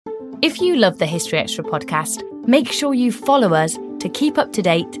If you love the History Extra podcast, make sure you follow us to keep up to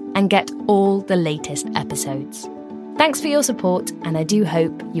date and get all the latest episodes. Thanks for your support, and I do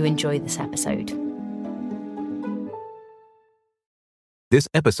hope you enjoy this episode. This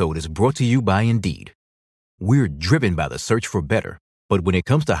episode is brought to you by Indeed. We're driven by the search for better, but when it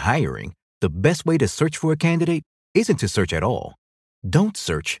comes to hiring, the best way to search for a candidate isn't to search at all. Don't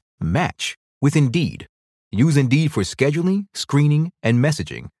search, match with Indeed. Use Indeed for scheduling, screening, and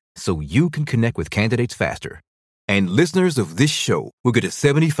messaging so you can connect with candidates faster. And listeners of this show will get a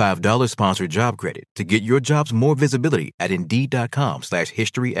 $75 sponsored job credit to get your jobs more visibility at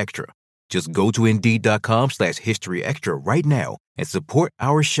Indeed.com/historyextra. Just go to Indeed.com/historyextra right now and support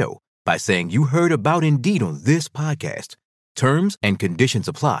our show by saying you heard about Indeed on this podcast. Terms and conditions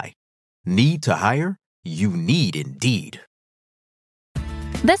apply. Need to hire? You need Indeed.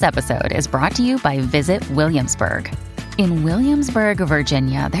 This episode is brought to you by Visit Williamsburg. In Williamsburg,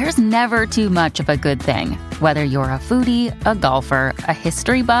 Virginia, there's never too much of a good thing. Whether you're a foodie, a golfer, a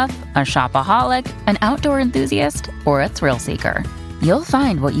history buff, a shopaholic, an outdoor enthusiast, or a thrill seeker, you'll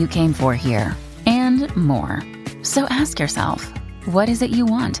find what you came for here and more. So ask yourself, what is it you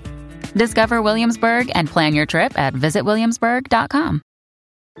want? Discover Williamsburg and plan your trip at visitwilliamsburg.com.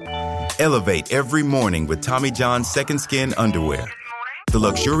 Elevate every morning with Tommy John's Second Skin underwear. The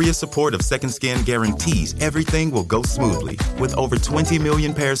luxurious support of Second Skin guarantees everything will go smoothly. With over 20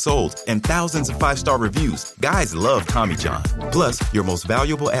 million pairs sold and thousands of 5-star reviews, guys love Tommy John. Plus, your most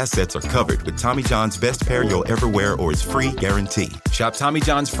valuable assets are covered with Tommy John's best pair you'll ever wear or its free guarantee. Shop Tommy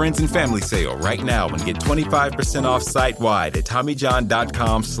John's Friends and Family Sale right now and get 25% off site-wide at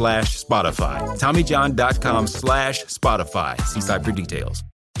TommyJohn.com/Spotify. TommyJohn.com/Spotify. See site for details.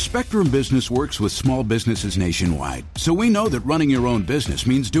 Spectrum Business works with small businesses nationwide, so we know that running your own business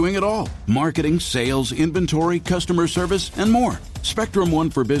means doing it all. Marketing, sales, inventory, customer service, and more. Spectrum One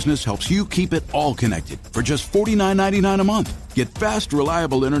for Business helps you keep it all connected for just $49.99 a month. Get fast,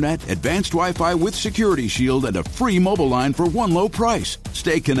 reliable internet, advanced Wi-Fi with Security Shield, and a free mobile line for one low price.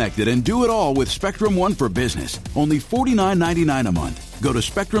 Stay connected and do it all with Spectrum One for Business. Only $49.99 a month. Go to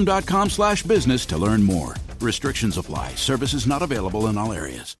spectrum.com/business to learn more. Restrictions apply. Services not available in all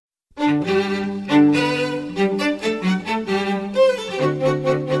areas.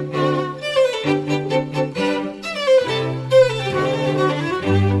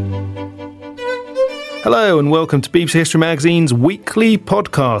 Hello and welcome to BBC History Magazine's weekly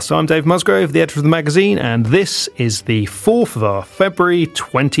podcast. I'm Dave Musgrove, the editor of the magazine, and this is the fourth of our February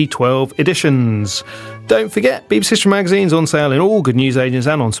 2012 editions. Don't forget, BBC History Magazine's on sale in all good newsagents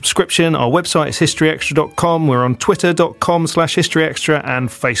and on subscription. Our website is historyextra.com. We're on twitter.com/historyextra and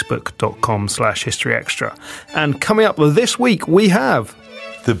facebook.com/historyextra. And coming up this week, we have...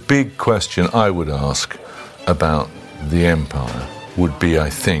 The big question I would ask about the empire would be,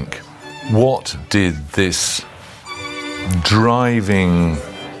 I think, what did this driving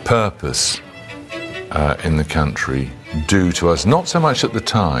purpose in the country do to us? Not so much at the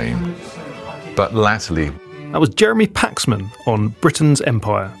time, but latterly. That was Jeremy Paxman on Britain's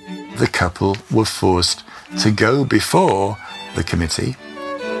Empire. The couple were forced to go before the committee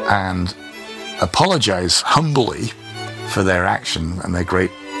and apologise humbly for their action and their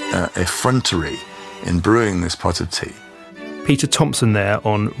great effrontery in brewing this pot of tea. Peter Thompson there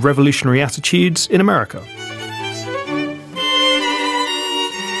on revolutionary attitudes in America.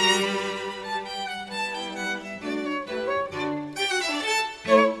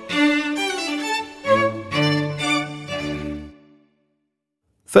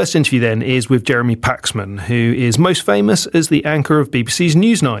 First interview then is with Jeremy Paxman, who is most famous as the anchor of BBC's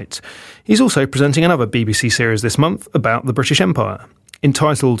Newsnight. He's also presenting another BBC series this month about the British Empire.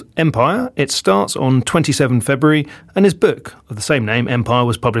 Entitled Empire, it starts on 27 February, and his book of the same name, Empire,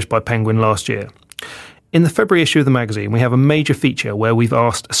 was published by Penguin last year. In the February issue of the magazine, we have a major feature where we've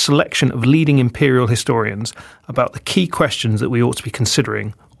asked a selection of leading imperial historians about the key questions that we ought to be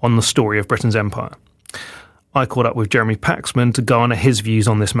considering on the story of Britain's empire. I caught up with Jeremy Paxman to garner his views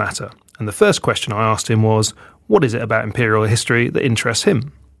on this matter, and the first question I asked him was, what is it about imperial history that interests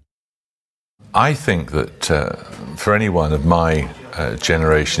him? I think that for anyone of my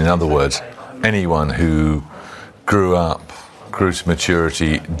generation, in other words, anyone who grew to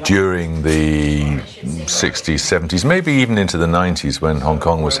maturity during the 60s, 70s, maybe even into the 90s when Hong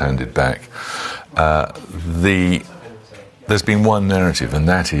Kong was handed back, there's been one narrative, and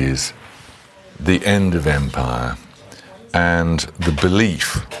that is the end of empire and the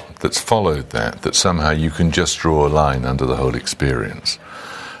belief that's followed that somehow you can just draw a line under the whole experience,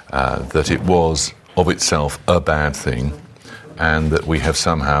 that it was of itself a bad thing, and that we have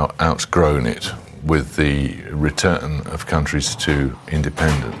somehow outgrown it with the return of countries to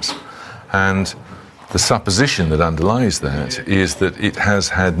independence. And the supposition that underlies that is that it has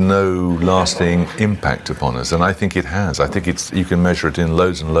had no lasting impact upon us, and I think it has. I think you can measure it in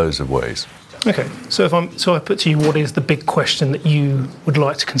loads and loads of ways. Okay, so I put to you, what is the big question that you would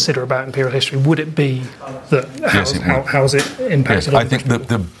like to consider about imperial history? Would it be that how has it impacted? Yes, I think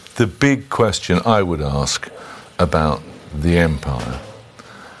the big question I would ask about the empire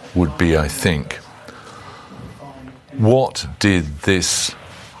would be, I think, what did this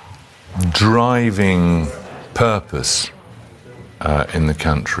driving purpose in the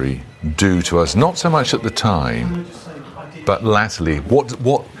country do to us? Not so much at the time, but latterly.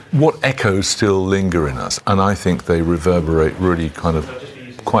 What echoes still linger in us? And I think they reverberate really kind of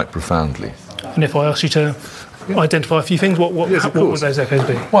quite profoundly. And if I asked you to identify a few things, what would those echoes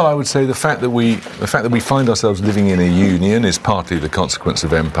be? Well, I would say the fact that we find ourselves living in a union is partly the consequence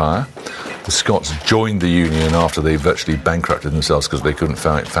of empire. The Scots joined the union after they virtually bankrupted themselves because they couldn't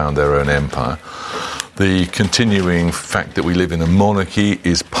found their own empire. The continuing fact that we live in a monarchy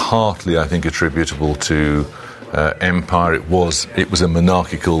is partly, I think, attributable to empire. It was a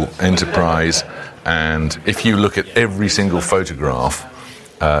monarchical enterprise, and if you look at every single photograph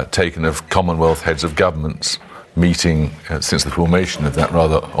taken of Commonwealth heads of governments meeting since the formation of that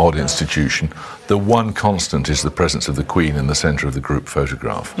rather odd institution, the one constant is the presence of the Queen in the centre of the group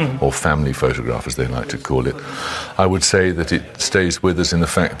photograph, or family photograph as they like to call it. I would say that it stays with us in the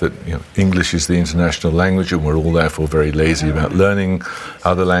fact that English is the international language and we're all therefore very lazy about learning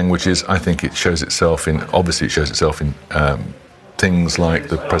other languages. I think it shows itself in things like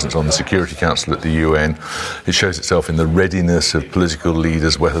the presence on the Security Council at the UN. It shows itself in the readiness of political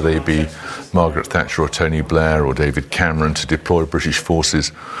leaders, whether they be Margaret Thatcher or Tony Blair or David Cameron, to deploy British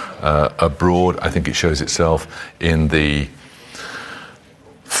forces abroad. I think it shows itself in the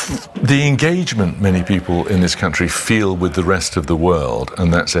engagement many people in this country feel with the rest of the world,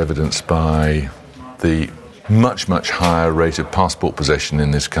 and that's evidenced by the much, much higher rate of passport possession in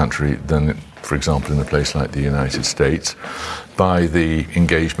this country than, for example, in a place like the United States, by the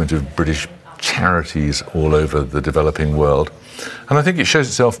engagement of British charities all over the developing world. And I think it shows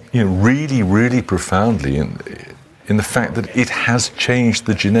itself, really, really profoundly in the fact that it has changed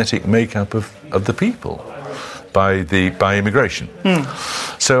the genetic makeup of the people by immigration.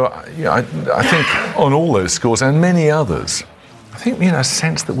 So I think on all those scores and many others, I think a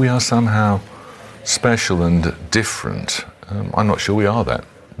sense that we are somehow special and different. I'm not sure we are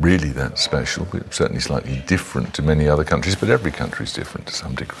really that special. We're certainly slightly different to many other countries, but every country is different to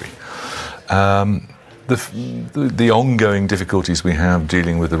some degree. The ongoing difficulties we have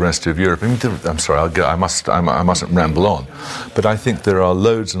dealing with the rest of Europe. I'm sorry, I mustn't ramble on, but I think there are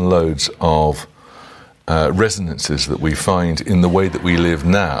loads and loads of resonances that we find in the way that we live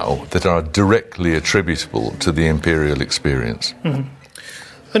now that are directly attributable to the imperial experience. Mm-hmm.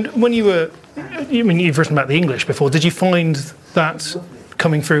 And when you've written about the English before, did you find that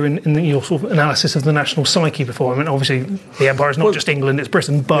coming through in your sort of analysis of the national psyche before? Obviously the empire is not just England, it's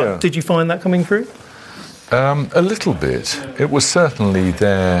Britain, but Did you find that coming through? A little bit. It was certainly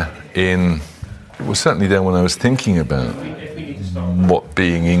there when I was thinking about what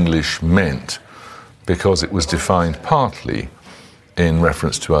being English meant, because it was defined partly in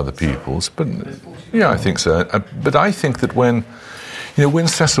reference to other peoples. But I think so. But I think that when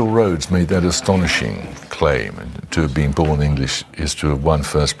Cecil Rhodes made that astonishing claim, to have been born English is to have won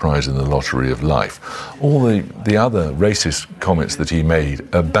first prize in the lottery of life, all the other racist comments that he made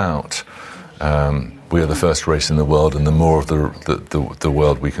about we are the first race in the world, and the more of the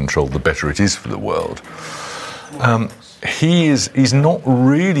world we control, the better it is for the world. He's not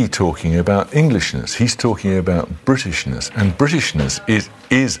really talking about Englishness. He's talking about Britishness, and Britishness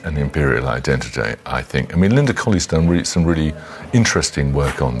is an imperial identity, I think. Linda Colley's done some really interesting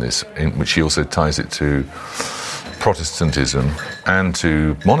work on this, in which she also ties it to Protestantism and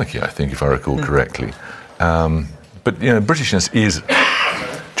to monarchy, I think, if I recall correctly. But Britishness is.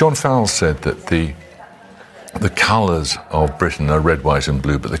 John Fowles said that the colours of Britain are red, white, and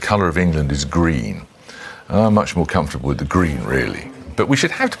blue, but the colour of England is green. I'm much more comfortable with the green, really. But we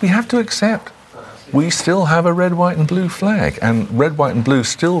have to accept we still have a red, white, and blue flag, and red, white, and blue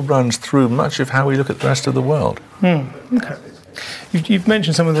still runs through much of how we look at the rest of the world. Okay. You've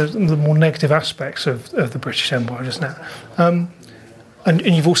mentioned some of the more negative aspects of the British Empire just now, and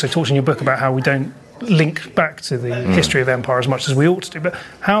you've also talked in your book about how we don't link back to the history of empire as much as we ought to do. But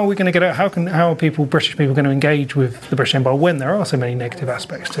how are we going to get out? How are British people going to engage with the British Empire when there are so many negative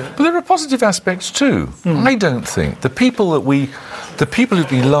aspects to it? But there are positive aspects too. I don't think the people who've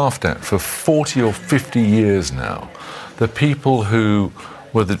been laughed at for 40 or 50 years now, the people who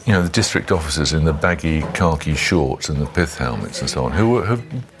were the district officers in the baggy khaki shorts and the pith helmets and so on, who were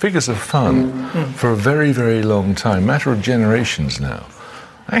figures of fun for a very, very long time, matter of generations now.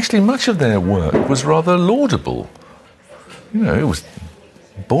 Actually, much of their work was rather laudable. It was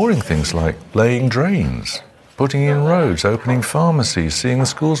boring things like laying drains, putting in roads, opening pharmacies, seeing the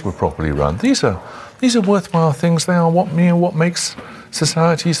schools were properly run. These are worthwhile things. They are what makes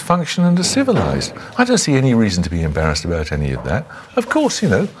societies function and are civilised. I don't see any reason to be embarrassed about any of that. Of course,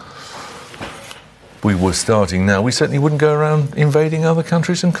 we were starting now. We certainly wouldn't go around invading other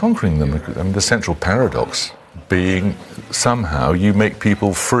countries and conquering them. I mean, the central paradox being somehow you make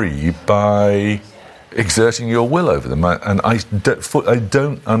people free by exerting your will over them. And I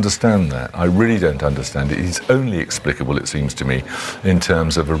don't understand that. I really don't understand it. It's only explicable, it seems to me, in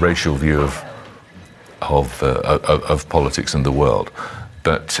terms of a racial view of politics and the world,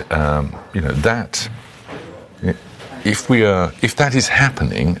 but that if that is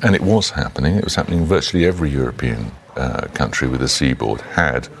happening, and it was happening virtually every European country with a seaboard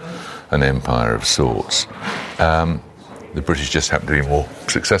had an empire of sorts. The British just happened to be more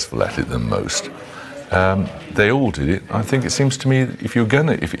successful at it than most. They all did it. I think it seems to me that if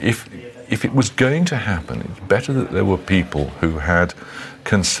it was going to happen, it's better that there were people who had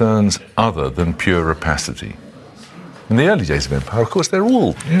concerns other than pure rapacity. In the early days of empire, of course, they're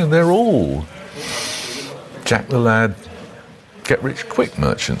all Jack the Lad, get-rich-quick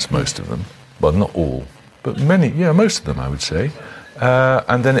merchants, most of them. Well, not all, but many, most of them, I would say.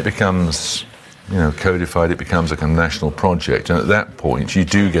 And then it becomes, codified, it becomes a kind of national project, and at that point you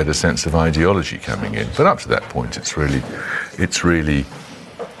do get a sense of ideology coming in. But up to that point, it's really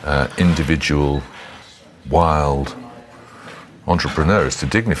individual, wild entrepreneurs, to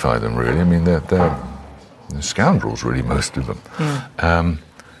dignify them, really. I mean, they're scoundrels, really, most of them.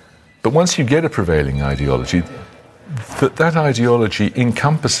 But once you get a prevailing ideology, that ideology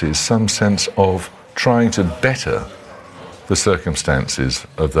encompasses some sense of trying to better the circumstances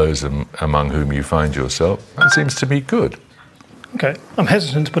of those among whom you find yourself. That seems to be good. Okay, I'm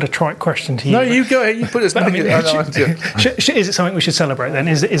hesitant to put a trite question to you. No, you go ahead. You put it. Is it something we should celebrate then?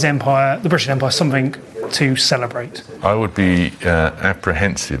 Is the British Empire, something to celebrate? I would be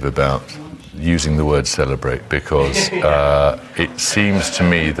apprehensive about using the word celebrate, because it seems to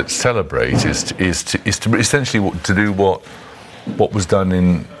me that celebrate is to essentially to do what was done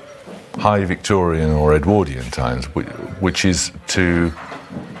in high Victorian or Edwardian times, which is to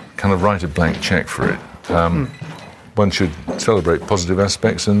kind of write a blank cheque for it. One should celebrate positive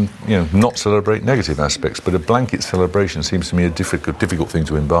aspects and not celebrate negative aspects, but a blanket celebration seems to me a difficult thing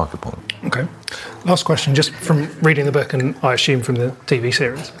to embark upon. Okay. Last question, just from reading the book and I assume from the TV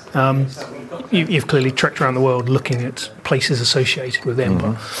series. You've clearly trekked around the world looking at places associated with the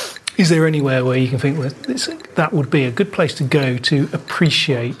empire. Is there anywhere where you can think that would be a good place to go to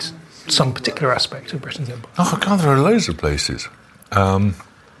appreciate some particular aspect of Britain's empire? Oh, God, there are loads of places. And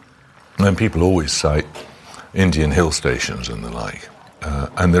people always cite Indian hill stations and the like.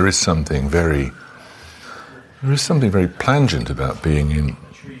 And there is something very plangent about being in,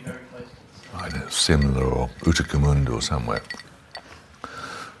 Simla or Uttakamund or somewhere.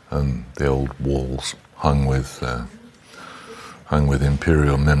 And the old walls hung with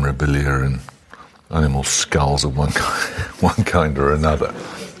imperial memorabilia and animal skulls of one kind or another.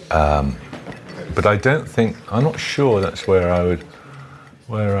 But I'm not sure that's where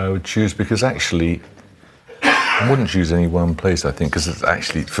I would choose, because actually I wouldn't choose any one place, I think, because it's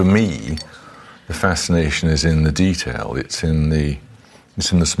actually, for me, the fascination is in the detail. It's in the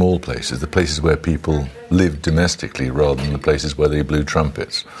small places, the places where people live domestically rather than the places where they blew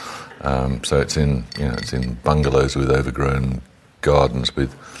trumpets. So it's in bungalows with overgrown gardens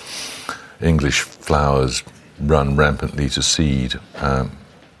with English flowers run rampantly to seed,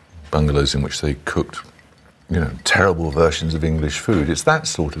 bungalows in which they cooked, terrible versions of English food. It's that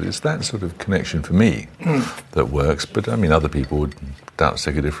sort of connection for me that works. But I mean, other people would doubtless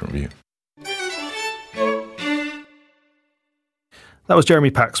take a different view. That was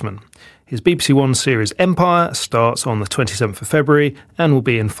Jeremy Paxman. His BBC One series Empire starts on the 27th of February and will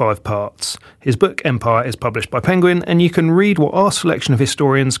be in 5 parts. His book Empire is published by Penguin, and you can read what our selection of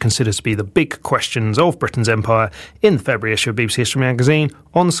historians consider to be the big questions of Britain's empire in the February issue of BBC History magazine,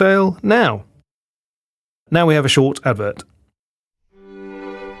 on sale now. Now we have a short advert.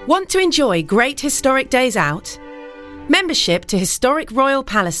 Want to enjoy great historic days out? Membership to Historic Royal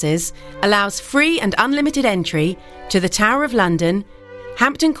Palaces allows free and unlimited entry to the Tower of London,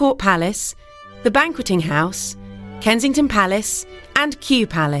 Hampton Court Palace, the Banqueting House, Kensington Palace and Kew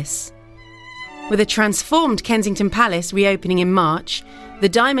Palace. With a transformed Kensington Palace reopening in March, the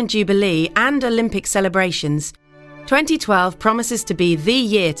Diamond Jubilee and Olympic celebrations, 2012 promises to be the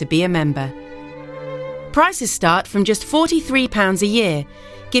year to be a member. Prices start from just £43 a year,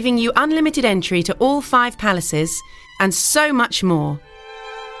 giving you unlimited entry to all 5 palaces and so much more.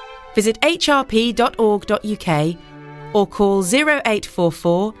 Visit hrp.org.uk or call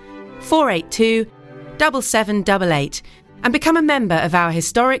 0844 482 7788 and become a member of our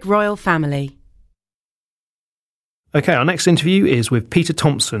historic royal family. OK, our next interview is with Peter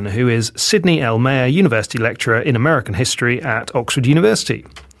Thompson, who is Sidney L. Mayer University Lecturer in American History at Oxford University.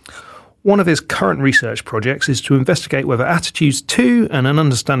 One of his current research projects is to investigate whether attitudes to and an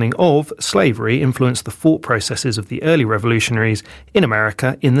understanding of slavery influenced the thought processes of the early revolutionaries in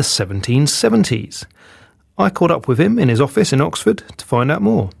America in the 1770s. I caught up with him in his office in Oxford to find out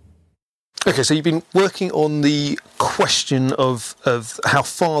more. OK, so you've been working on the question of how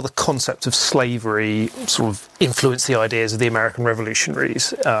far the concept of slavery sort of influenced the ideas of the American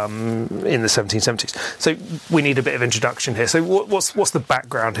revolutionaries in the 1770s. So we need a bit of introduction here. So what's the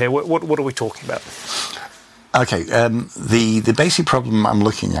background here? What are we talking about? OK, the basic problem I'm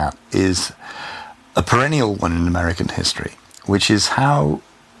looking at is a perennial one in American history, which is how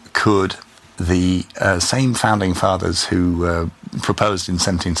could the same founding fathers who proposed in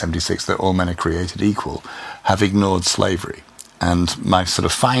 1776 that all men are created equal have ignored slavery. And my sort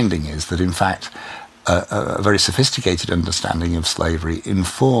of finding is that, in fact, a very sophisticated understanding of slavery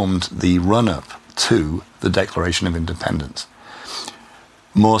informed the run-up to the Declaration of Independence.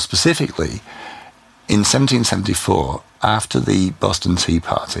 More specifically, in 1774, after the Boston Tea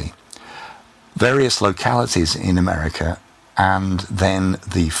Party, various localities in America and then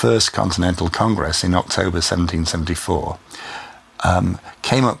the First Continental Congress in October 1774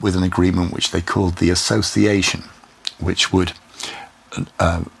 came up with an agreement which they called the Association, which was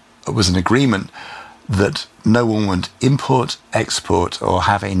an agreement that no one would import, export, or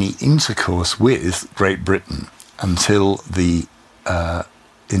have any intercourse with Great Britain until the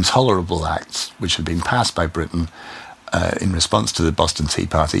Intolerable Acts, which had been passed by Britain in response to the Boston Tea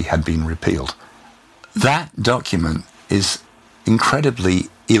Party, had been repealed. That document is incredibly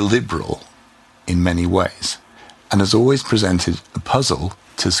illiberal in many ways and has always presented a puzzle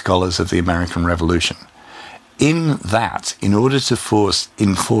to scholars of the American Revolution. In that, in order to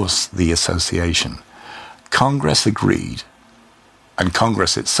enforce the association, Congress agreed, and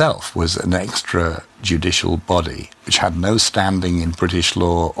Congress itself was an extrajudicial body which had no standing in British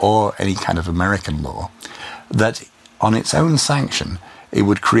law or any kind of American law, that on its own sanction it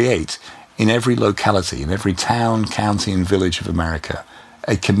would create in every locality, in every town, county and village of America,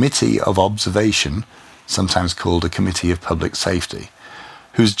 a committee of observation, sometimes called a Committee of Public Safety,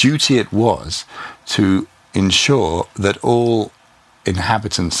 whose duty it was to ensure that all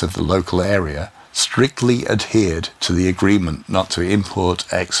inhabitants of the local area strictly adhered to the agreement not to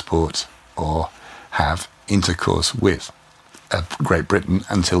import, export, or have intercourse with Great Britain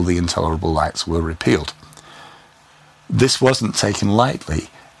until the Intolerable Acts were repealed. This wasn't taken lightly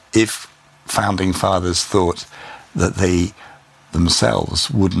if founding fathers thought that they themselves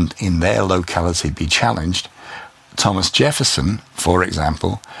wouldn't in their locality be challenged. Thomas Jefferson, for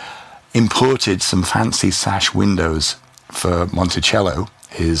example, imported some fancy sash windows for Monticello,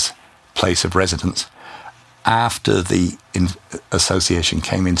 his place of residence, after the association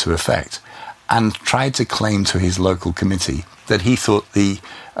came into effect, and tried to claim to his local committee that he thought the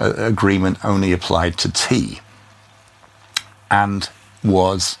agreement only applied to tea, and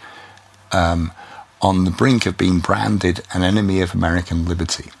was on the brink of being branded an enemy of American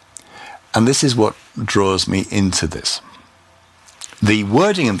liberty. And this is what draws me into this. The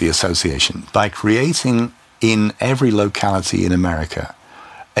wording of the association, by creating in every locality in America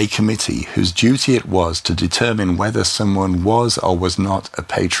a committee whose duty it was to determine whether someone was or was not a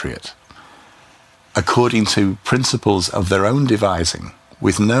patriot, according to principles of their own devising,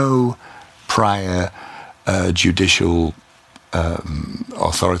 with no prior judicial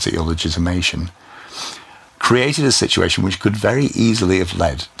authority or legitimation, created a situation which could very easily have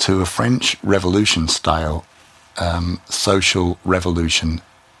led to a French Revolution-style social revolution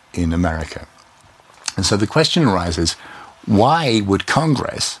in America. And so the question arises, why would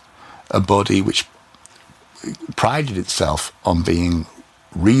Congress, a body which prided itself on being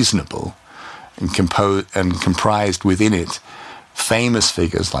reasonable and comprised within it famous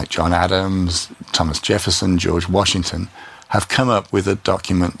figures like John Adams, Thomas Jefferson, George Washington, have come up with a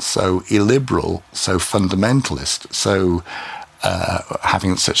document so illiberal, so fundamentalist, so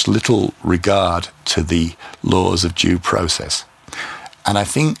having such little regard to the laws of due process? And I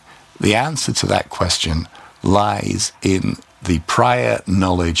think the answer to that question lies in the prior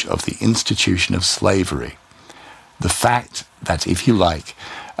knowledge of the institution of slavery. The fact that, if you like,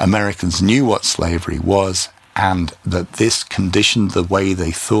 Americans knew what slavery was and that this conditioned the way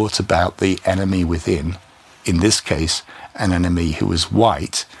they thought about the enemy within, in this case, an enemy who was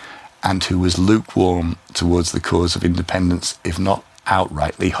white and who was lukewarm towards the cause of independence, if not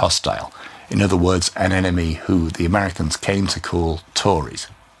outrightly hostile. In other words, an enemy who the Americans came to call Tories.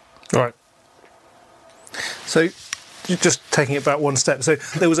 Right. So, just taking it back one step, so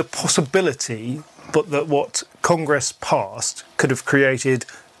there was a possibility, but that what Congress passed could have created,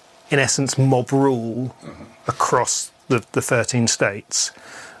 in essence, mob rule across the 13 states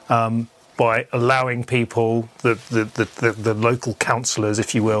by allowing people, the local councillors,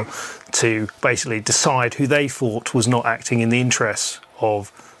 if you will, to basically decide who they thought was not acting in the interests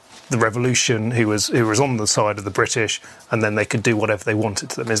of the revolution, who was on the side of the British, and then they could do whatever they wanted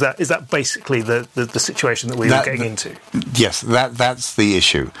to them. Is that basically the situation that we were getting into? Yes, that's the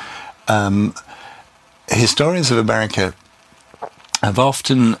issue. Historians of America have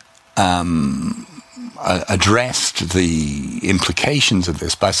often addressed the implications of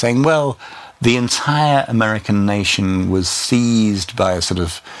this by saying, well, the entire American nation was seized by a sort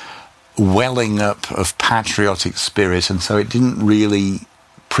of welling up of patriotic spirit, and so it didn't really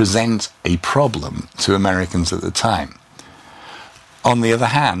present a problem to Americans at the time. On the other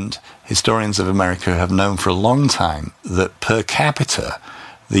hand, historians of America have known for a long time that per capita,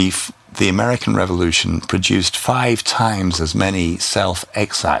 the American Revolution produced 5 times as many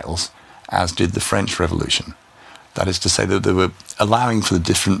self-exiles as did the French Revolution. That is to say that they were allowing for the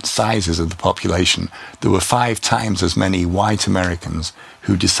different sizes of the population. There were 5 times as many white Americans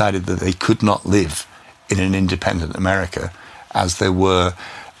who decided that they could not live in an independent America as there were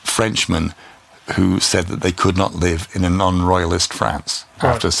Frenchmen who said that they could not live in a non-royalist France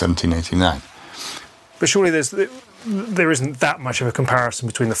after 1789. But surely there isn't that much of a comparison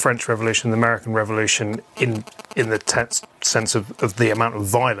between the French Revolution and the American Revolution in the sense of the amount of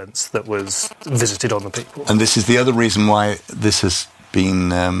violence that was visited on the people. And this is the other reason why this has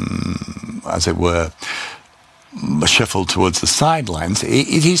been, as it were, shuffled towards the sidelines.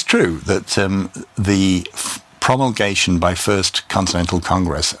 It is true that the promulgation by First Continental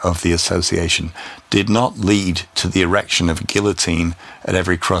Congress of the Association did not lead to the erection of a guillotine at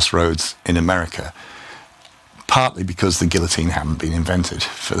every crossroads in America, partly because the guillotine hadn't been invented.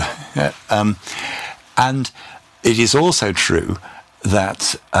 And it is also true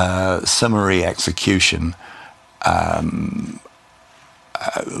that summary execution,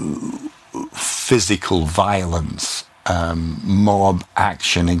 physical violence, mob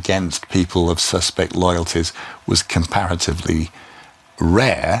action against people of suspect loyalties was comparatively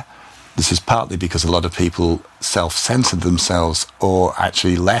rare. This is partly because a lot of people self-censored themselves or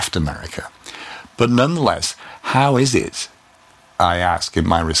actually left America. But nonetheless, how is it, I ask in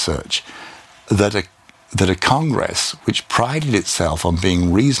my research, that a Congress which prided itself on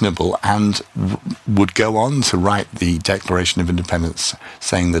being reasonable and would go on to write the Declaration of Independence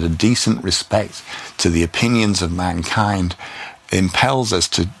saying that a decent respect to the opinions of mankind impels us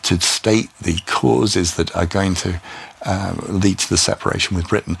to state the causes that are going to lead to the separation with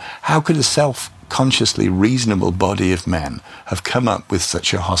Britain. How could a self-consciously reasonable body of men have come up with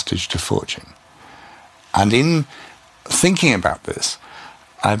such a hostage to fortune? And in thinking about this,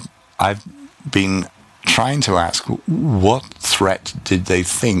 I've been trying to ask, what threat did they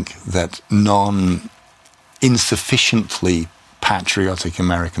think that insufficiently patriotic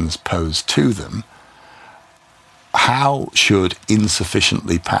Americans posed to them? How should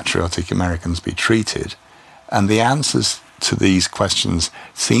insufficiently patriotic Americans be treated? And the answers to these questions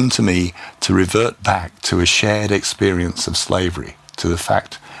seem to me to revert back to a shared experience of slavery, to the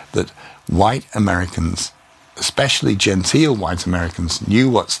fact that white Americans, especially genteel white Americans, knew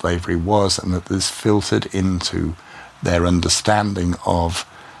what slavery was, and that this filtered into their understanding of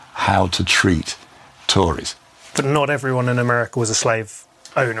how to treat Tories. But not everyone in America was a slave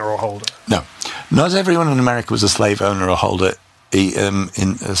owner or holder. No, not everyone in America was a slave owner or holder,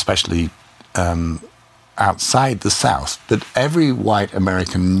 especially outside the South. But every white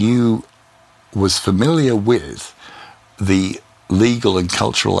American was familiar with the legal and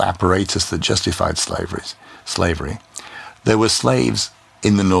cultural apparatus that justified slavery. There were slaves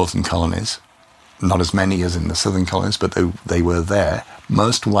in the northern colonies, not as many as in the southern colonies, but they were there.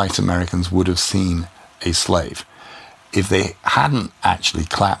 Most white Americans would have seen a slave. If they hadn't actually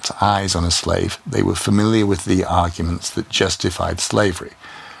clapped eyes on a slave, they were familiar with the arguments that justified slavery,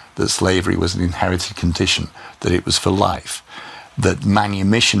 that slavery was an inherited condition, that it was for life, that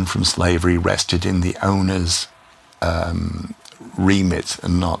manumission from slavery rested in the owner's remit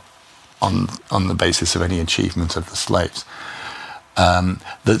and not on the basis of any achievement of the slaves,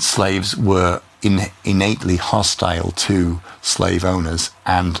 that slaves were innately hostile to slave owners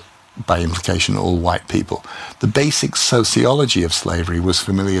and by implication, all white people. The basic sociology of slavery was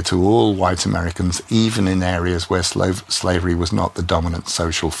familiar to all white Americans, even in areas where slavery was not the dominant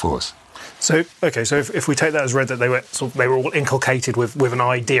social force. So if we take that as read, that they were all inculcated with an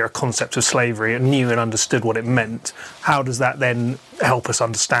idea, a concept of slavery, and knew and understood what it meant, how does that then help us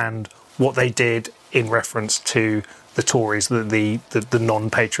understand what they did in reference to the Tories, the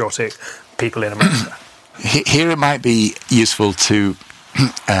non-patriotic people in America? Here it might be useful to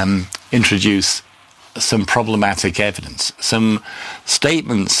introduce some problematic evidence, some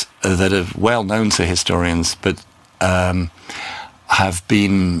statements that are well known to historians, but have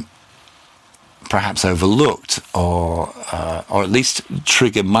been perhaps overlooked, or at least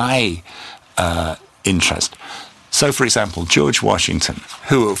trigger my interest. So, for example, George Washington,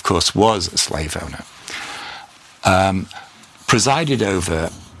 who of course was a slave owner, presided over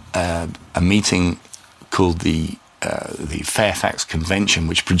a meeting called the Fairfax Convention,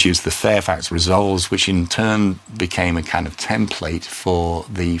 which produced the Fairfax Resolves, which in turn became a kind of template for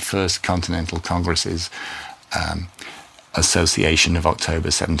the First Continental Congress's Association of October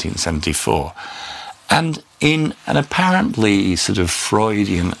 1774. And in an apparently sort of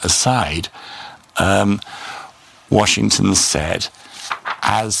Freudian aside, Washington said,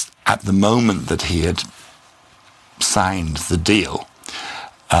 as at the moment that he had signed the deal,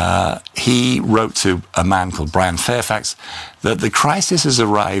 he wrote to a man called Brian Fairfax that the crisis has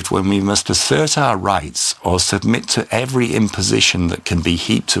arrived when we must assert our rights or submit to every imposition that can be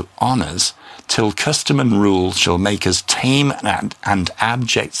heaped on us, till custom and rule shall make us tame and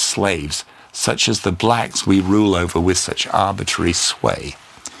abject slaves, such as the blacks we rule over with such arbitrary sway.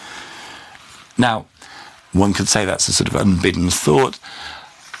 Now, one could say that's a sort of unbidden thought.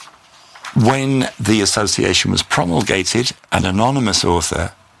 When the association was promulgated, an anonymous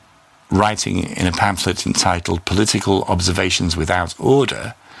author, writing in a pamphlet entitled Political Observations Without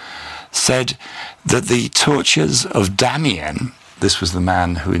Order, said that the tortures of Damien, this was the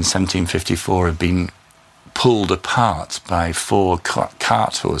man who in 1754 had been pulled apart by 4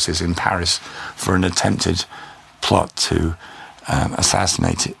 cart horses in Paris for an attempted plot to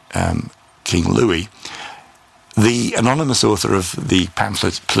assassinate King Louis. The anonymous author of the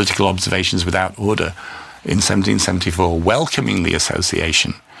pamphlet Political Observations Without Order in 1774, welcoming the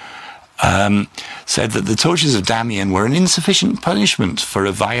association, said that the tortures of Damien were an insufficient punishment for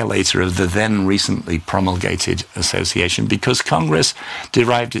a violator of the then recently promulgated association, because Congress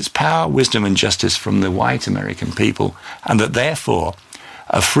derived its power, wisdom, and justice from the white American people, and that therefore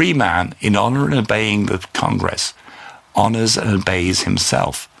a free man, in honor and obeying the Congress, honors and obeys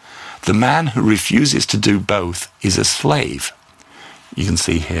himself. The man who refuses to do both is a slave. You can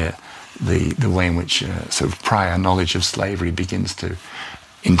see here the way in which sort of prior knowledge of slavery begins to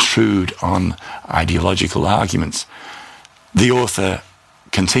intrude on ideological arguments. The author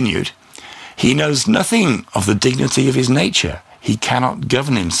continued, "He knows nothing of the dignity of his nature. He cannot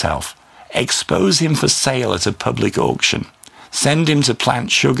govern himself. Expose him for sale at a public auction. Send him to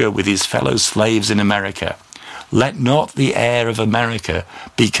plant sugar with his fellow slaves in America. Let not the air of America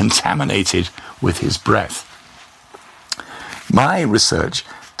be contaminated with his breath." My research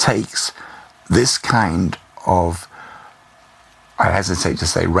takes this kind of, I hesitate to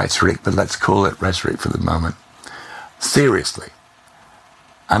say rhetoric, but let's call it rhetoric for the moment, seriously,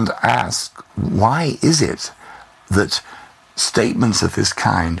 and ask, why is it that statements of this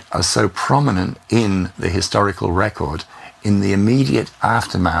kind are so prominent in the historical record in the immediate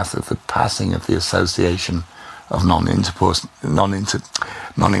aftermath of the passing of the Association of Non-Importation,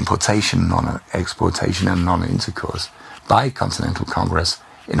 Non-Exportation and Non-Intercourse by Continental Congress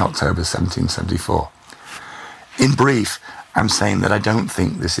in October 1774. In brief, I'm saying that I don't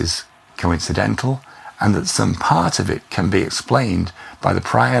think this is coincidental, and that some part of it can be explained by the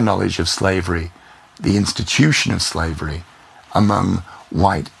prior knowledge of slavery, the institution of slavery, among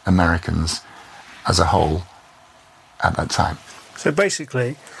white Americans as a whole at that time. So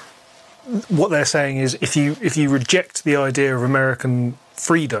basically, what they're saying is if you reject the idea of American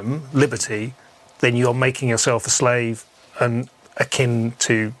freedom, liberty, then you're making yourself a slave and akin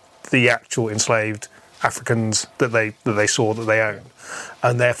to the actual enslaved Africans that they saw that they owned,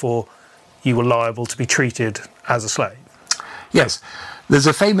 and therefore you were liable to be treated as a slave. Yes, there's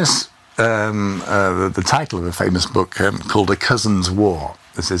a famous the title of a famous book called A Cousin's War.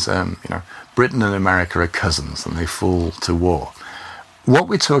 This is Britain and America are cousins and they fall to war. What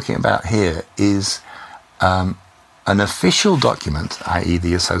we're talking about here is an official document, i.e.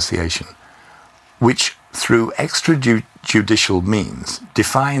 the association, which through extrajudicial means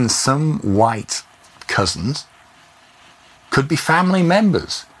defines some white cousins, could be family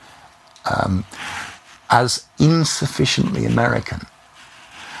members, as insufficiently American.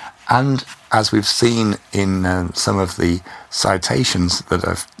 And as we've seen in some of the citations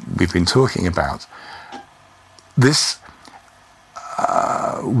that we've been talking about, this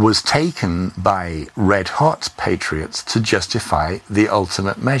was taken by red-hot patriots to justify the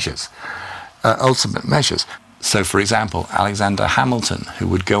ultimate measures. So, for example, Alexander Hamilton, who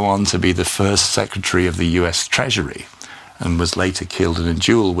would go on to be the first Secretary of the US Treasury and was later killed in a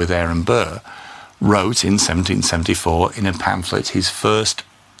duel with Aaron Burr, wrote in 1774 in a pamphlet, his first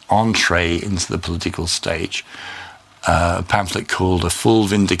entree into the political stage, a pamphlet called A Full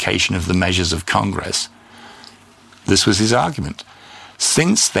Vindication of the Measures of Congress. This was his argument.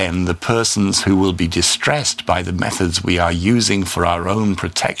 Since then, the persons who will be distressed by the methods we are using for our own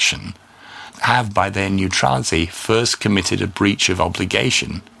protection have by their neutrality first committed a breach of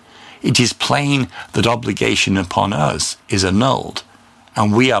obligation. It is plain that obligation upon us is annulled,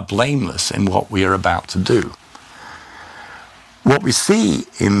 and we are blameless in what we are about to do. What we see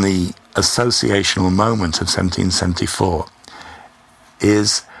in the associational moment of 1774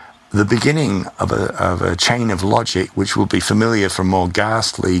 is the beginning of a chain of logic which will be familiar from more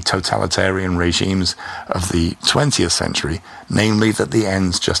ghastly totalitarian regimes of the 20th century, namely that the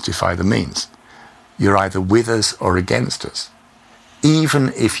ends justify the means. You're either with us or against us.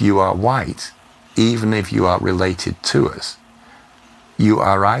 Even if you are white, even if you are related to us, you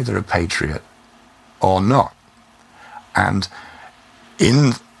are either a patriot or not. And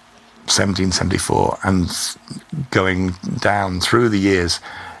in 1774 and going down through the years,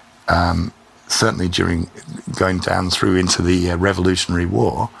 certainly going down through into the Revolutionary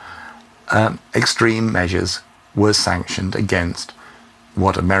War, extreme measures were sanctioned against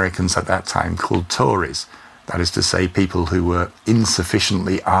what Americans at that time called Tories. That is to say, people who were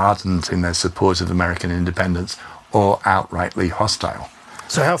insufficiently ardent in their support of American independence or outrightly hostile.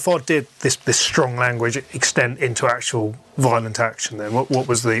 So how far did this strong language extend into actual violent action then? What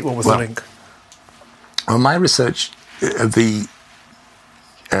was the link? Well, my research,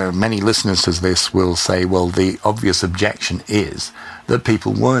 many listeners to this will say, well, the obvious objection is that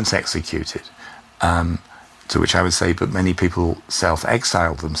people weren't executed, to which I would say, but many people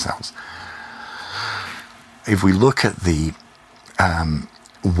self-exiled themselves. If we look at the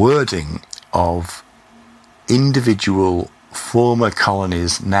wording of individual former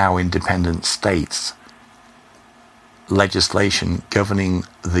colonies, now independent states, legislation governing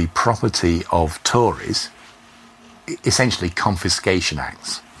the property of Tories, essentially confiscation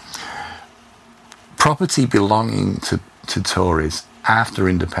acts. Property belonging to Tories after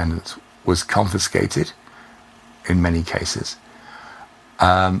independence was confiscated in many cases.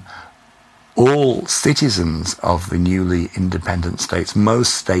 All citizens of the newly independent states,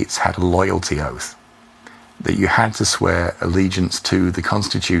 most states had a loyalty oath that you had to swear allegiance to the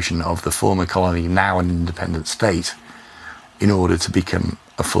constitution of the former colony, now an independent state, in order to become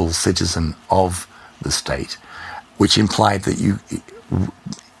a full citizen of the state, which implied that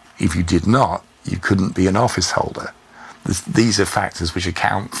if you did not, you couldn't be an office holder. These are factors which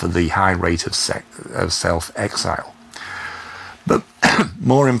account for the high rate of self-exile. But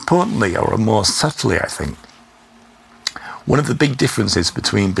more importantly, or more subtly, I think, one of the big differences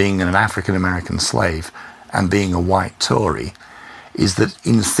between being an African-American slave and being a white Tory is that,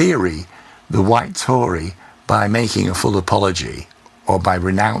 in theory, the white Tory, by making a full apology or by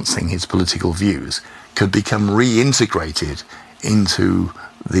renouncing his political views, could become reintegrated into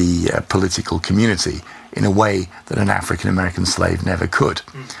the political community in a way that an African-American slave never could.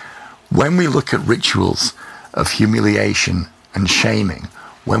 When we look at rituals of humiliation and shaming,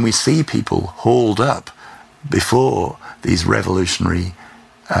 when we see people hauled up before these revolutionary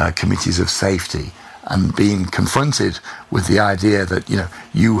committees of safety and being confronted with the idea that,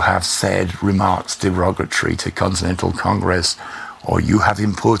 you have said remarks derogatory to Continental Congress, or you have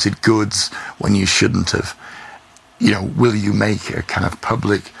imported goods when you shouldn't have, will you make a kind of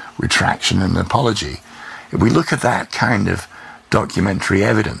public retraction and apology? If we look at that kind of documentary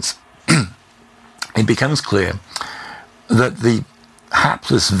evidence, it becomes clear that the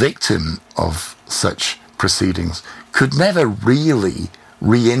hapless victim of such proceedings could never really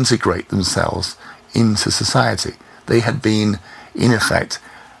reintegrate themselves into society. They had been, in effect,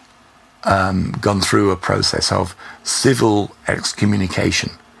 gone through a process of civil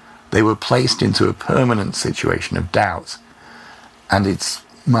excommunication. They were placed into a permanent situation of doubt. And it's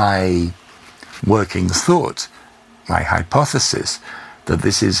my working thought, my hypothesis, that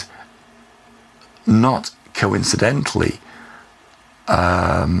this is not coincidentally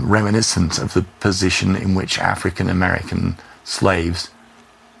reminiscent of the position in which African-American slaves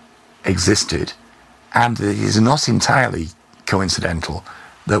existed. And it is not entirely coincidental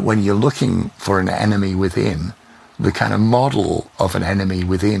that when you're looking for an enemy within, the kind of model of an enemy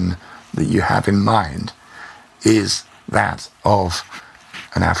within that you have in mind is that of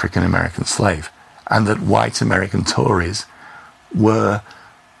an African American slave, and that white American Tories were,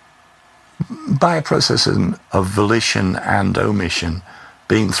 by a process of volition and omission,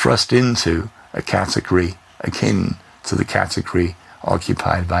 being thrust into a category akin to the category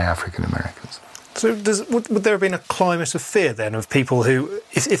occupied by African Americans. So would there have been a climate of fear then of people who,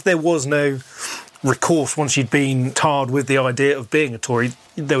 if there was no recourse once you'd been tarred with the idea of being a Tory,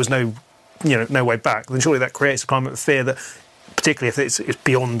 there was no way back, then surely that creates a climate of fear that, particularly if it's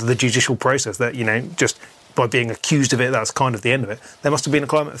beyond the judicial process, that, just by being accused of it, that's kind of the end of it. There must have been a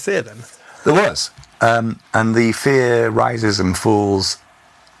climate of fear then. There was. And the fear rises and falls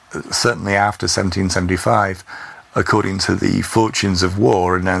certainly after 1775, according to the fortunes of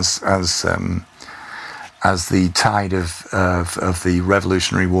war, and as the tide of the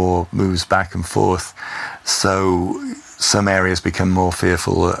Revolutionary War moves back and forth, so some areas become more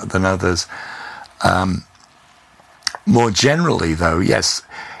fearful than others. More generally, though, yes,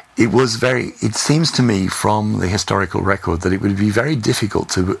 it seems to me from the historical record that it would be very difficult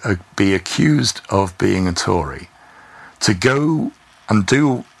to be accused of being a Tory, to go and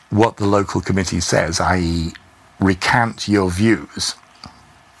do what the local committee says, i.e. recant your views,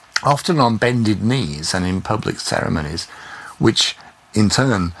 often on bended knees and in public ceremonies, which in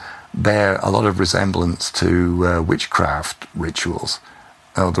turn bear a lot of resemblance to witchcraft rituals,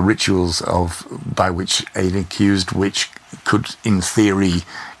 or the rituals by which an accused witch could, in theory,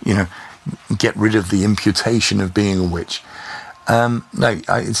 get rid of the imputation of being a witch.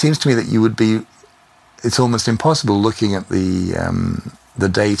 It seems to me that it's almost impossible, looking at the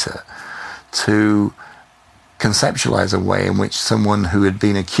data, to conceptualize a way in which someone who had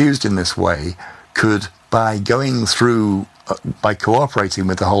been accused in this way could, by cooperating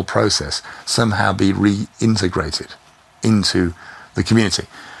with the whole process, somehow be reintegrated into the community.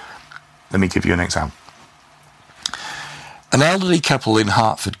 Let me give you an example. An elderly couple in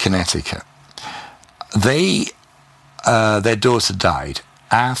Hartford, Connecticut, their daughter died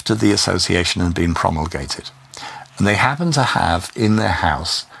after the association had been promulgated. And they happened to have in their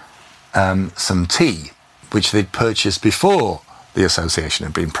house some tea, which they'd purchased before the association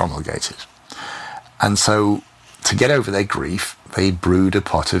had been promulgated. And so, to get over their grief, they brewed a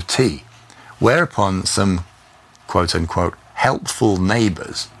pot of tea, whereupon some quote-unquote helpful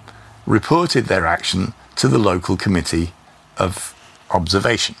neighbours reported their action to the local committee of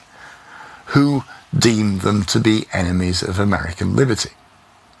observation, who deemed them to be enemies of American liberty.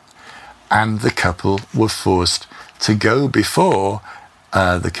 And the couple were forced to go before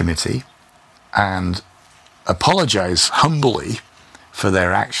the committee and apologise humbly for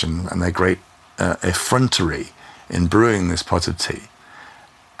their action and their great effrontery in brewing this pot of tea.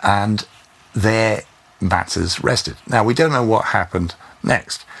 And their matters rested. Now, we don't know what happened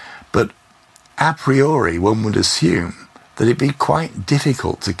next, but a priori one would assume that it'd be quite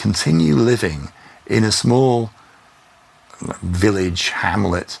difficult to continue living in a small village,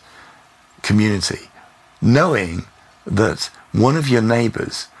 hamlet, community, knowing that one of your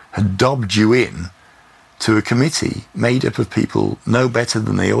neighbours had dobbed you in to a committee made up of people no better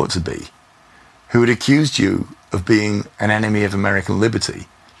than they ought to be, who had accused you of being an enemy of American liberty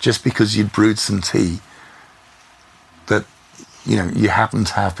just because you'd brewed some tea that you happened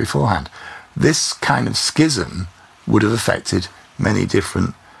to have beforehand. This kind of schism would have affected many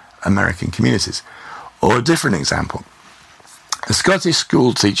different American communities. Or a different example, a Scottish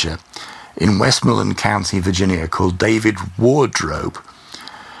school teacher in Westmoreland County, Virginia, called David Wardrobe,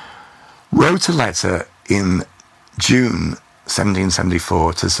 wrote a letter in June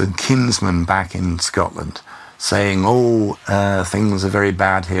 1774 to some kinsman back in Scotland, saying, things are very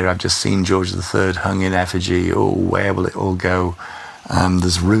bad here. I've just seen George III hung in effigy. Where will it all go?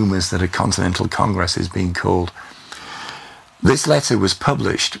 There's rumours that a Continental Congress is being called. This letter was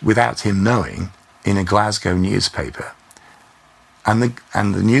published without him knowing in a Glasgow newspaper. And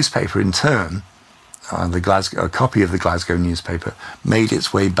the newspaper in turn, a copy of the Glasgow newspaper, made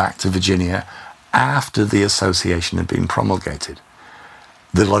its way back to Virginia after the association had been promulgated.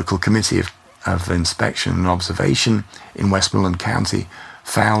 The local committee of inspection and observation in Westmoreland County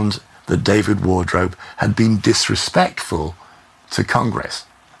found that David Wardrobe had been disrespectful to Congress,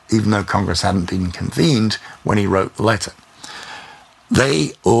 even though Congress hadn't been convened when he wrote the letter.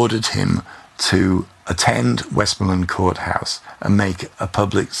 They ordered him to attend Westmoreland Courthouse and make a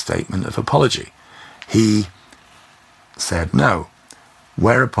public statement of apology. He said no,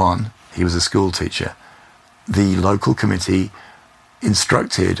 whereupon, he was a school teacher, the local committee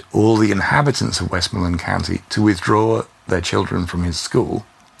instructed all the inhabitants of Westmoreland County to withdraw their children from his school,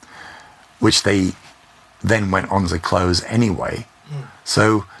 which they then went on to close anyway.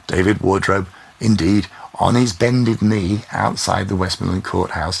 So David Wardrobe, indeed, on his bended knee outside the Westmoreland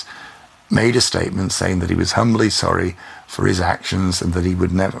Courthouse, made a statement saying that he was humbly sorry for his actions and that he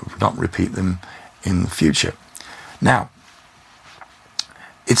would not repeat them in the future. Now,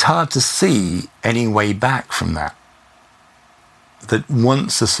 it's hard to see any way back from that. That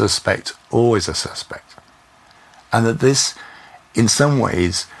once a suspect, always a suspect. And that this, in some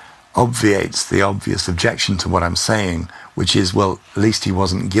ways, obviates the obvious objection to what I'm saying, which is, well, at least he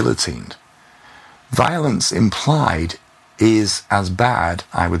wasn't guillotined. Violence implied is as bad,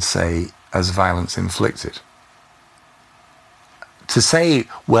 I would say, as violence inflicted. To say,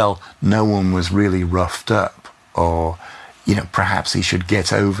 well, no one was really roughed up, or, perhaps he should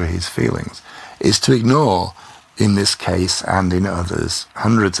get over his feelings, is to ignore, in this case and in others,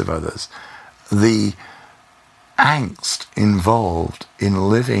 hundreds of others, the angst involved in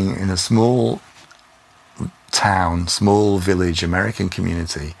living in a small town, small village, American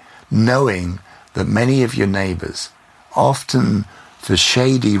community, knowing that many of your neighbors, often for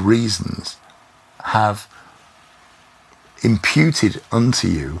shady reasons, have imputed unto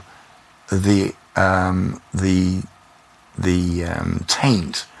you the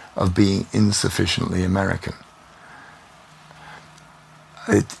taint of being insufficiently American.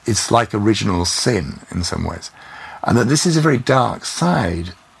 It's like original sin in some ways. And that this is a very dark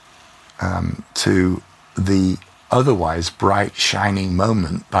side to the otherwise bright, shining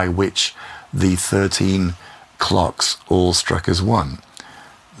moment by which the 13 clocks all struck as one.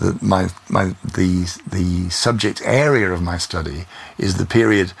 The subject area of my study is the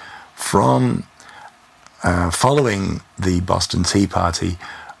period from following the Boston Tea Party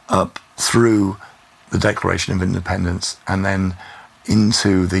up through the Declaration of Independence and then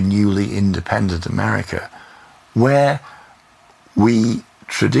into the newly independent America, where we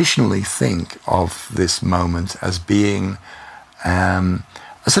traditionally think of this moment as being a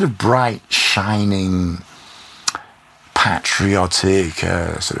sort of bright, shining, patriotic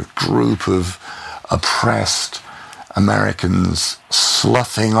sort of group of oppressed Americans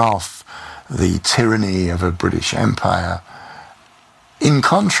sloughing off the tyranny of a British Empire. In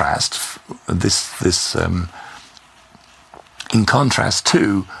contrast, in contrast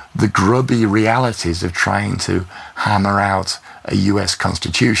to the grubby realities of trying to hammer out a US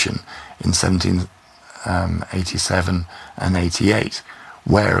Constitution in 1787 and 88,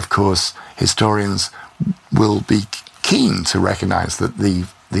 where, of course, historians will be keen to recognize that the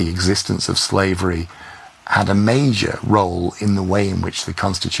existence of slavery had a major role in the way in which the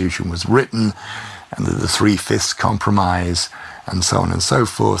Constitution was written, and that the Three-Fifths Compromise, and so on and so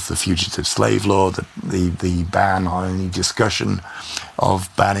forth, the fugitive slave law, the ban on any discussion of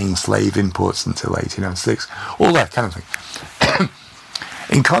banning slave imports until 1806, all that kind of thing.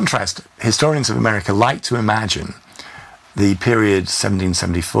 In contrast, historians of America like to imagine the period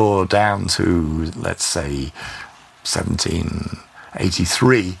 1774 down to, let's say,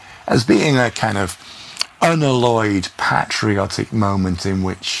 1783 as being a kind of unalloyed patriotic moment in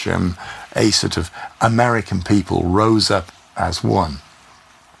which a sort of American people rose up as one.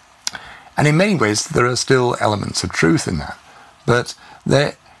 And in many ways, there are still elements of truth in that. But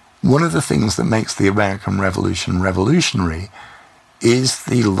one of the things that makes the American Revolution revolutionary is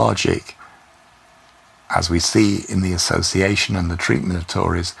the logic, as we see in the association and the treatment of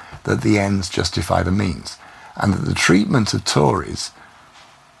Tories, that the ends justify the means. And that the treatment of Tories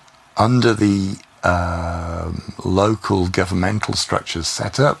under the local governmental structures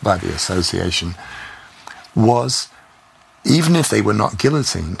set up by the association was, even if they were not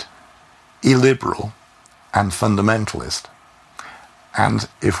guillotined, illiberal and fundamentalist. And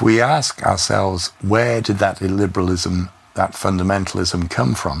if we ask ourselves, where did that illiberalism, that fundamentalism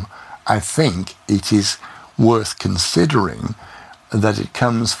come from, I think it is worth considering that it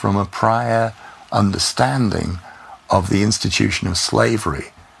comes from a prior understanding of the institution of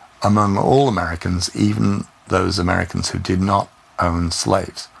slavery among all Americans, even those Americans who did not own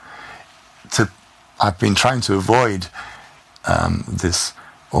slaves. I've been trying to avoid this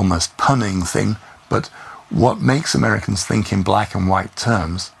almost punning thing, but what makes Americans think in black and white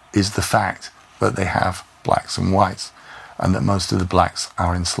terms is the fact that they have blacks and whites, and that most of the blacks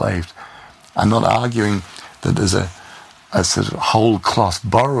are enslaved. I'm not arguing that there's a sort of whole cloth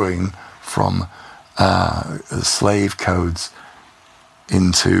borrowing from slave codes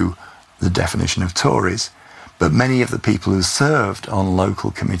into the definition of Tories, but many of the people who served on local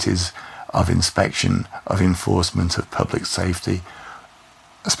committees of inspection, of enforcement of public safety,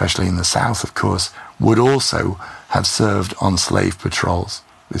 especially in the South, of course, would also have served on slave patrols.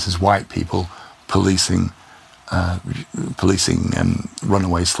 This is white people policing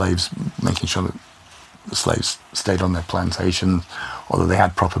runaway slaves, making sure that the slaves stayed on their plantations, or that they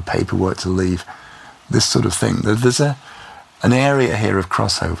had proper paperwork to leave. This sort of thing. There's an area here of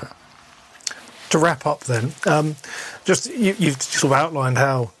crossover. To wrap up then, you've sort of outlined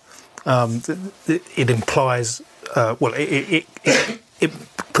how it implies, it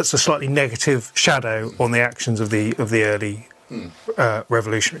puts a slightly negative shadow on the actions of the early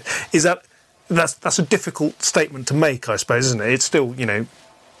revolutionaries. Is that's a difficult statement to make, I suppose, isn't it? It's still, the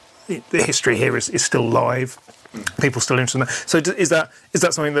history here is still live. People still interested in that. So is that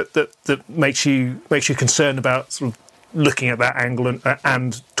something that makes you concerned about sort of looking at that angle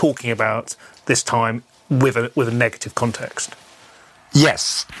and talking about this time with a negative context?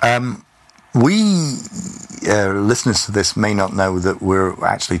 Yes. Listeners to this may not know that we're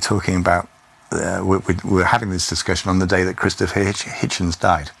actually talking about, we're having this discussion on the day that Christopher Hitchens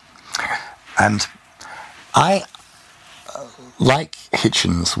died. And I, like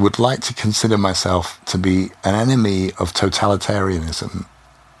Hitchens, would like to consider myself to be an enemy of totalitarianism,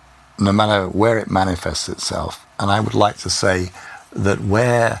 no matter where it manifests itself. And I would like to say that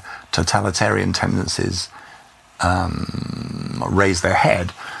where totalitarian tendencies raise their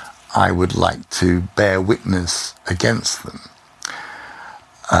head, I would like to bear witness against them.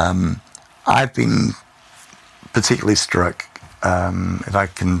 I've been particularly struck, if I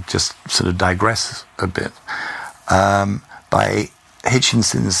can just sort of digress a bit, by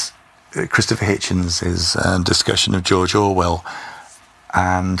Christopher Hitchens' discussion of George Orwell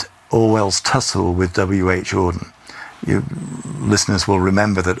and Orwell's tussle with W.H. Auden. You listeners will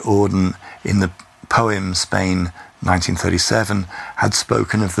remember that Auden, in the poem Spain 1937, had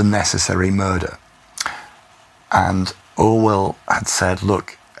spoken of the necessary murder. And Orwell had said,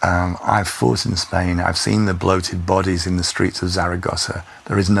 look, I've fought in Spain, I've seen the bloated bodies in the streets of Zaragoza.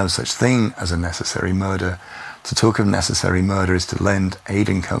 There is no such thing as a necessary murder. To talk of necessary murder is to lend aid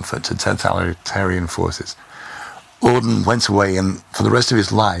and comfort to totalitarian forces. Auden went away and for the rest of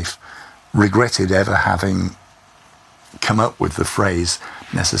his life regretted ever having come up with the phrase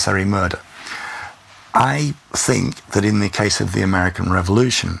necessary murder. I think that in the case of the American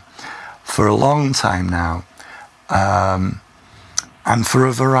Revolution, for a long time now, and for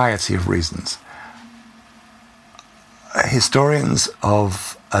a variety of reasons, historians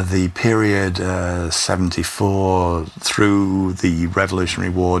of the period 74 through the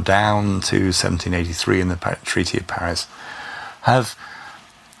Revolutionary War down to 1783 and the Treaty of Paris have,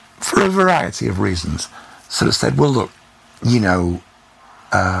 for a variety of reasons, sort of said, well, look, they've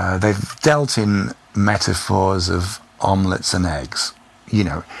dealt in metaphors of omelettes and eggs.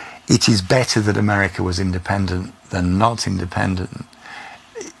 It is better that America was independent than not independent.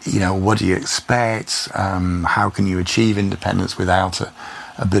 What do you expect? How can you achieve independence without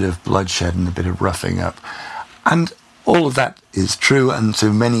a bit of bloodshed and a bit of roughing up? And all of that is true, and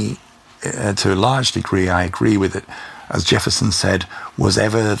to a large degree, I agree with it. As Jefferson said, was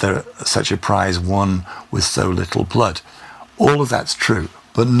ever there such a prize won with so little blood? All of that's true.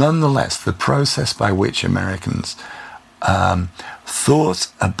 But nonetheless, the process by which Americans thought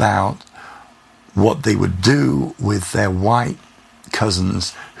about what they would do with their white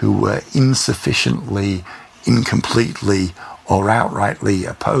cousins who were insufficiently, incompletely, or outrightly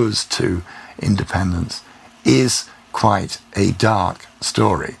opposed to independence is quite a dark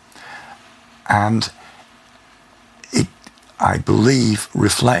story. And it, I believe,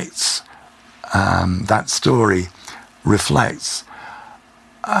 reflects, that story reflects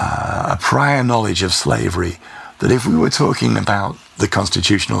a prior knowledge of slavery that, if we were talking about the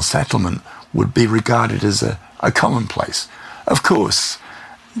constitutional settlement, would be regarded as a commonplace. Of course,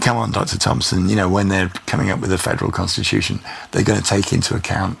 come on, Dr. Thompson, when they're coming up with a federal constitution, they're going to take into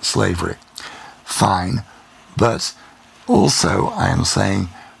account slavery. Fine. But also, I am saying,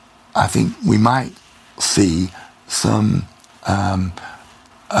 I think we might see some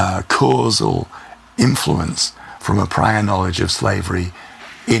causal influence from a prior knowledge of slavery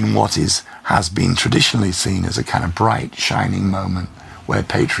in what has been traditionally seen as a kind of bright, shining moment where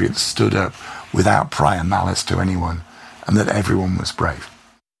patriots stood up without prior malice to anyone, and that everyone was brave.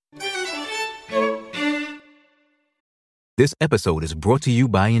 This episode is brought to you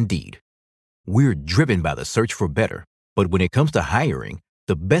by Indeed. We're driven by the search for better, but when it comes to hiring,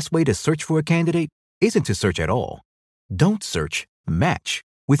 the best way to search for a candidate isn't to search at all. Don't search, match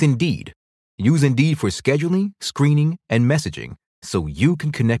with Indeed. Use Indeed for scheduling, screening, and messaging so you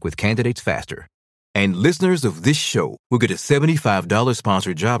can connect with candidates faster. And listeners of this show will get a $75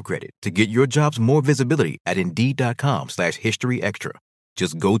 sponsored job credit to get your jobs more visibility at Indeed.com/HistoryExtra.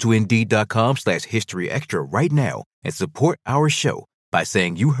 Just go to Indeed.com/HistoryExtra right now and support our show by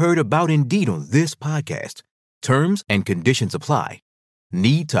saying you heard about Indeed on this podcast. Terms and conditions apply.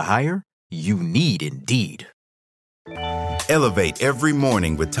 Need to hire? you need Indeed. Elevate every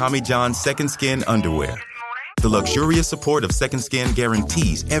morning with Tommy John's Second Skin underwear. The luxurious support of Second Skin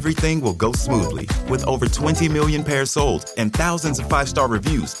guarantees everything will go smoothly. With over 20 million pairs sold and thousands of 5-star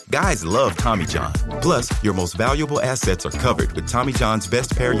reviews, guys love Tommy John. Plus, your most valuable assets are covered with Tommy John's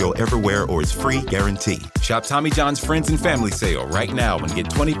best pair you'll ever wear or its free guarantee. Shop Tommy John's Friends and Family Sale right now and get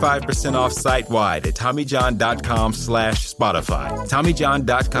 25% off site-wide at TommyJohn.com/Spotify.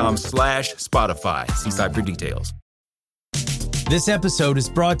 TommyJohn.com/Spotify. See site for details. This episode is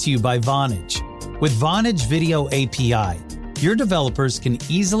brought to you by Vonage. With Vonage Video API, your developers can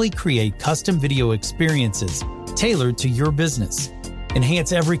easily create custom video experiences tailored to your business.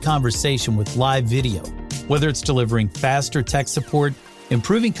 Enhance every conversation with live video, whether it's delivering faster tech support,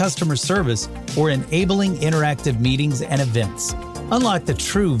 improving customer service, or enabling interactive meetings and events. Unlock the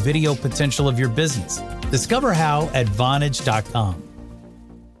true video potential of your business. Discover how at Vonage.com.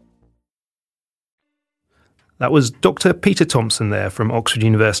 That was Dr. Peter Thompson there from Oxford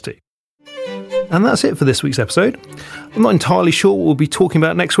University. And that's it for this week's episode. I'm not entirely sure what we'll be talking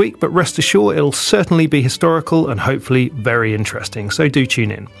about next week, but rest assured it'll certainly be historical and hopefully very interesting, so do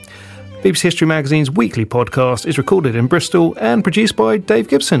tune in. BBC History Magazine's weekly podcast is recorded in Bristol and produced by Dave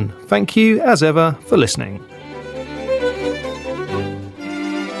Gibson. Thank you, as ever, for listening.